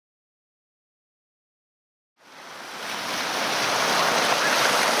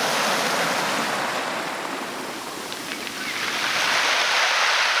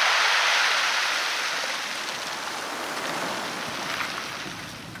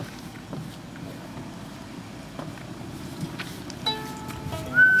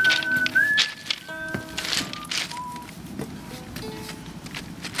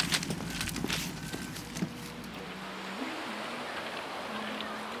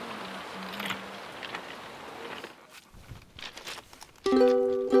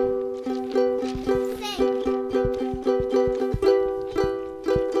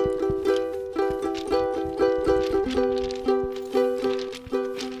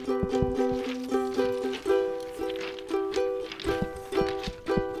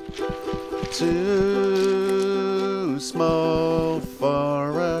Too small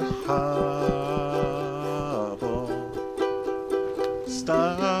for a harbour,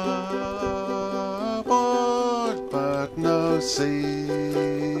 starboard but no seaboard.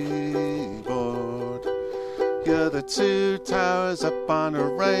 You're the two towers up on a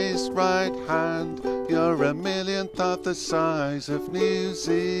raised right hand. You're a millionth of the size of New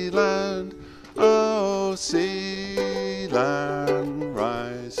Zealand. Oh, Sealand,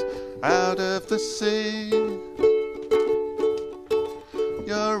 rise out of the sea.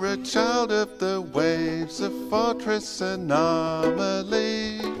 You're a child of the waves, a fortress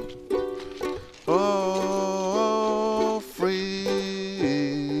anomaly. Oh, freedom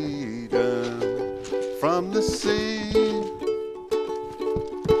from the sea.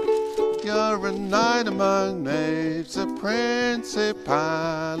 You're a knight among knaves, a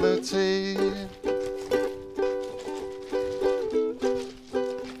principality.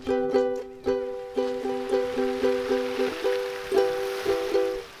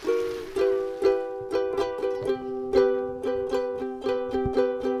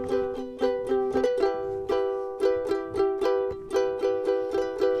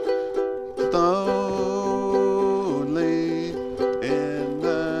 Lonely in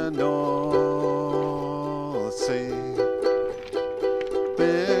the North Sea,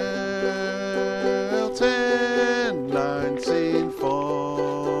 built in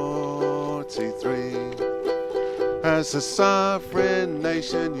 1943. As a sovereign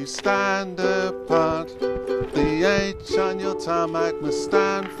nation you stand apart. The H on your tarmac must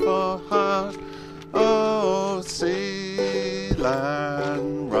stand for heart. Oh, Sealand,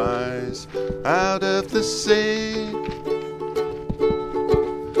 rise out of the sea.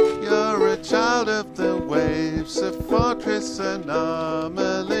 You're a child of the waves, a fortress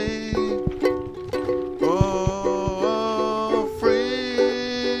anomaly. Oh,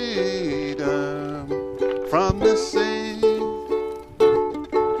 freedom from the sea.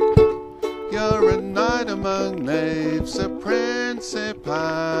 You're a knight among knaves, a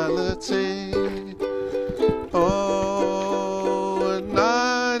principality. Oh, a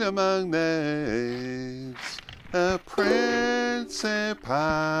knight among knaves, a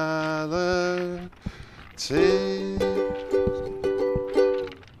principality.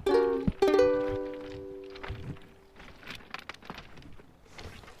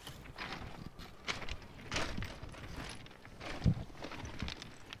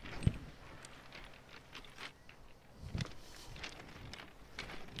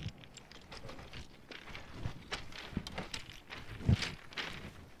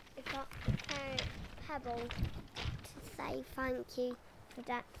 Pebble to say thank you for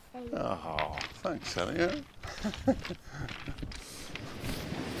that thing. Oh, thanks, Elliot.